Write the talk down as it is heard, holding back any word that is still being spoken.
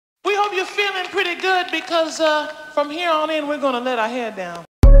good because from here on in, we're gonna let our hair down.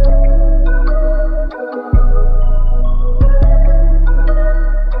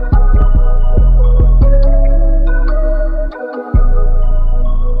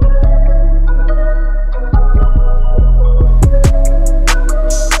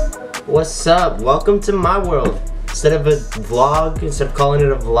 What's up? Welcome to my world. Instead of a vlog, instead of calling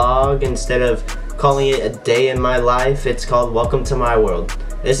it a vlog, instead of calling it a day in my life, it's called Welcome to My World.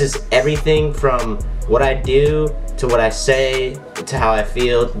 This is everything from what I do, to what I say, to how I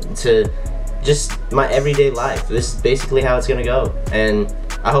feel, to just my everyday life. This is basically how it's gonna go, and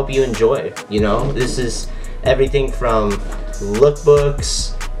I hope you enjoy, you know? This is everything from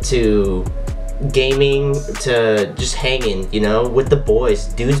lookbooks, to gaming, to just hanging, you know, with the boys.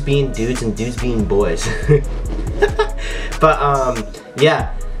 Dudes being dudes and dudes being boys. But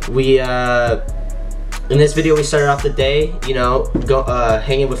yeah, we in this video we started off the day, you know,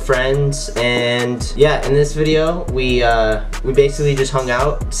 hanging with friends, and yeah, in this video we basically just hung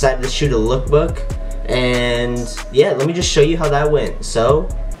out, decided to shoot a lookbook, and yeah, let me just show you how that went. So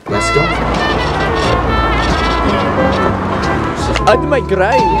let's go. Oh my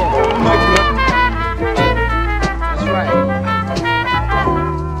god. Oh my god.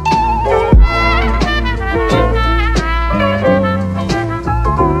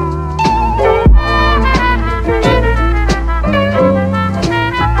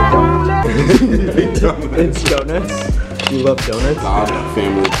 It's donuts. You love donuts? Nah,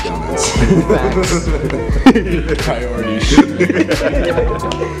 family donuts. Facts. Priorities.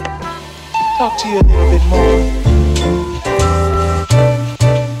 Talk to you a little bit more.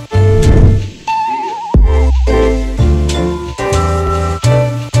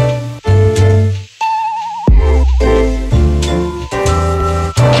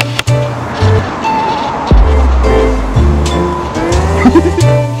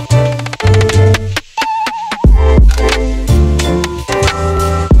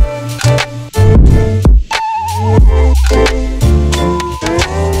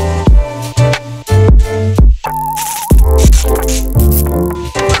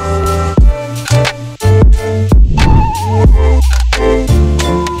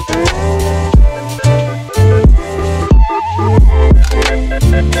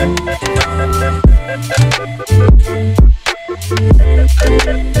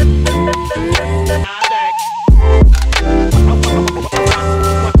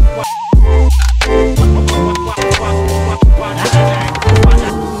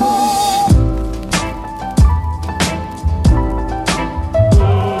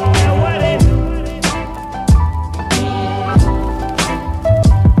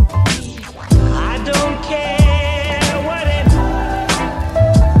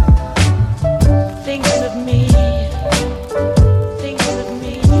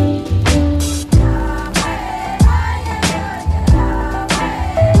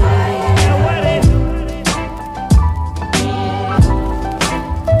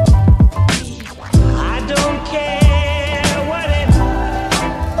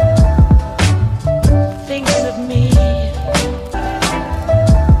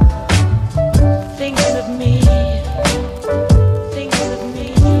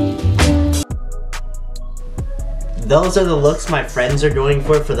 Those are the looks my friends are going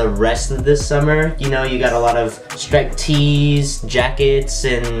for the rest of this summer. You know, you got a lot of striped tees, jackets,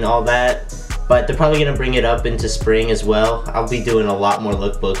 and all that. But they're probably gonna bring it up into spring as well. I'll be doing a lot more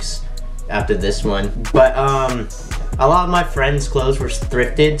lookbooks after this one. But a lot of my friends' clothes were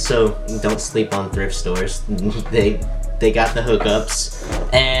thrifted, so don't sleep on thrift stores. They got the hookups.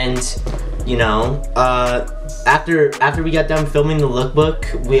 And you know, after we got done filming the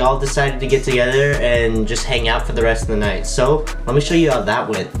lookbook, we all decided to get together and just hang out for the rest of the night. So let me show you how that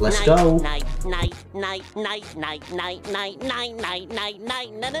went. Let's go.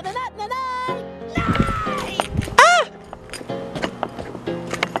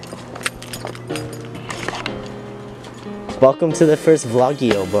 Welcome to the first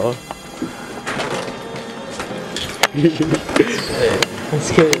vlogio, bro.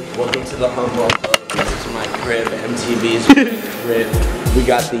 That's good. Welcome to the humble. This is my crib, MTV's crib. We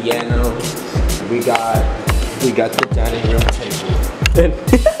got the piano. We got the dining room table.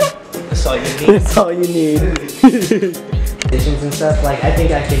 That's all you need. That's all you need. Visions and stuff. Like I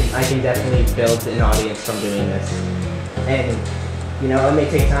think I can definitely build an audience from doing this. And you know, it may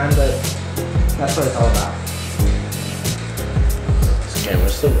take time, but that's what it's all about. This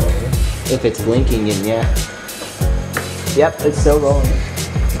camera's still rolling. If it's blinking, and yeah. Yep, it's still rolling.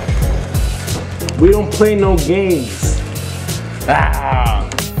 We don't play no games. Ah.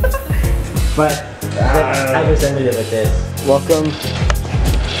 But I just ended it with this. Welcome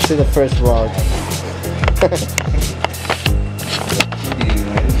to the first vlog. Bastard.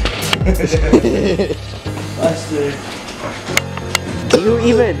 Do you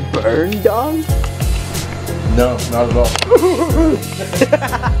even burn, dog? No, not at all.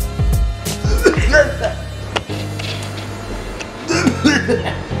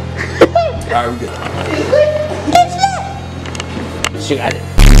 Alright, we good. She got it.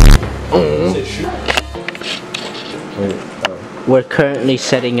 Wait, We're currently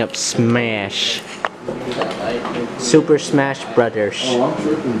setting up Smash. Super Smash Brothers. oh, I'm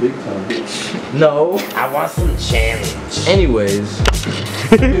tripping big time. No, I want some challenge. Anyways,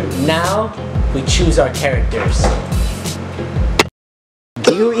 Now, we choose our characters.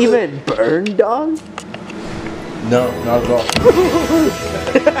 Do you even burn, dog? no, not at all.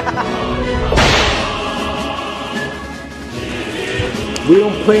 We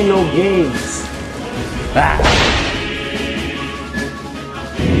don't play no games.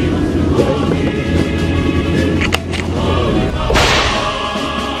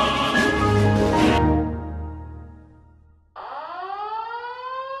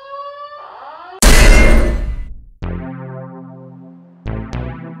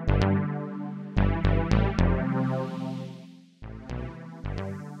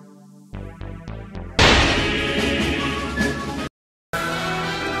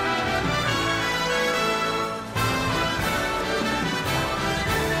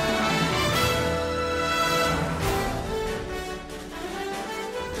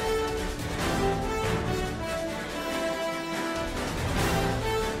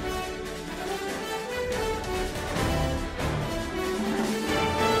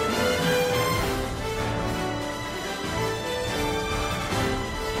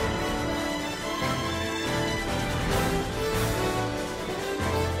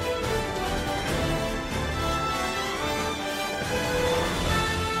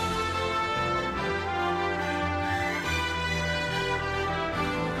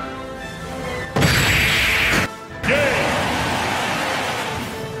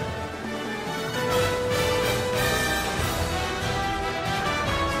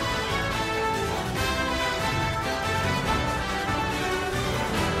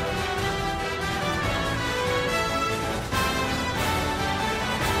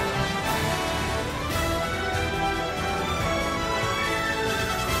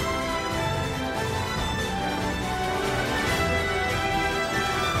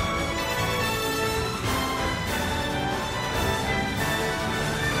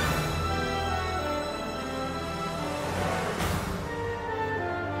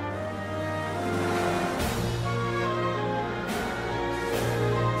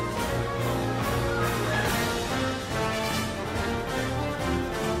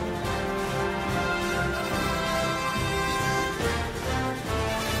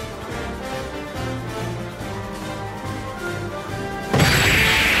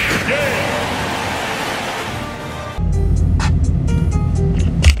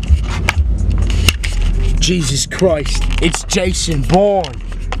 Jesus Christ, it's Jason Bourne.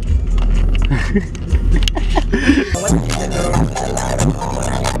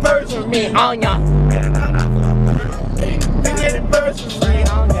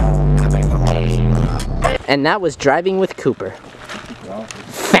 And that was Driving with Cooper.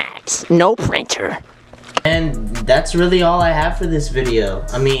 Facts, no printer. And that's really all I have for this video.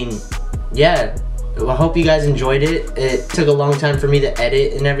 I mean, yeah, I hope you guys enjoyed it. It took a long time for me to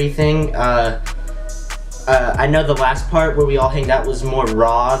edit and everything. I know the last part where we all hanged out was more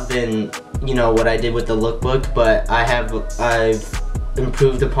raw than, you know, what I did with the lookbook, but I've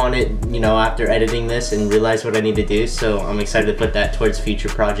improved upon it, you know, after editing this and realized what I need to do, so I'm excited to put that towards future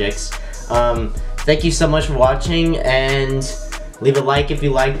projects. Thank you so much for watching, and leave a like if you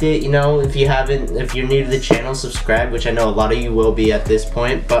liked it. You know, if you're new to the channel, subscribe, which I know a lot of you will be at this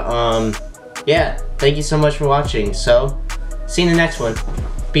point, but yeah, thank you so much for watching. So, see you in the next one.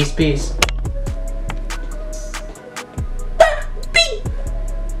 Peace, peace.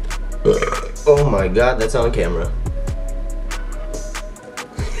 Oh my god, that's on camera.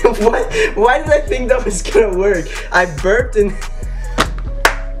 Why did I think that was gonna work? I burped and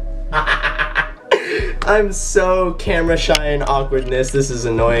I'm so camera shy and awkwardness. This is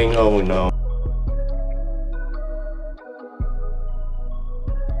annoying. Oh no.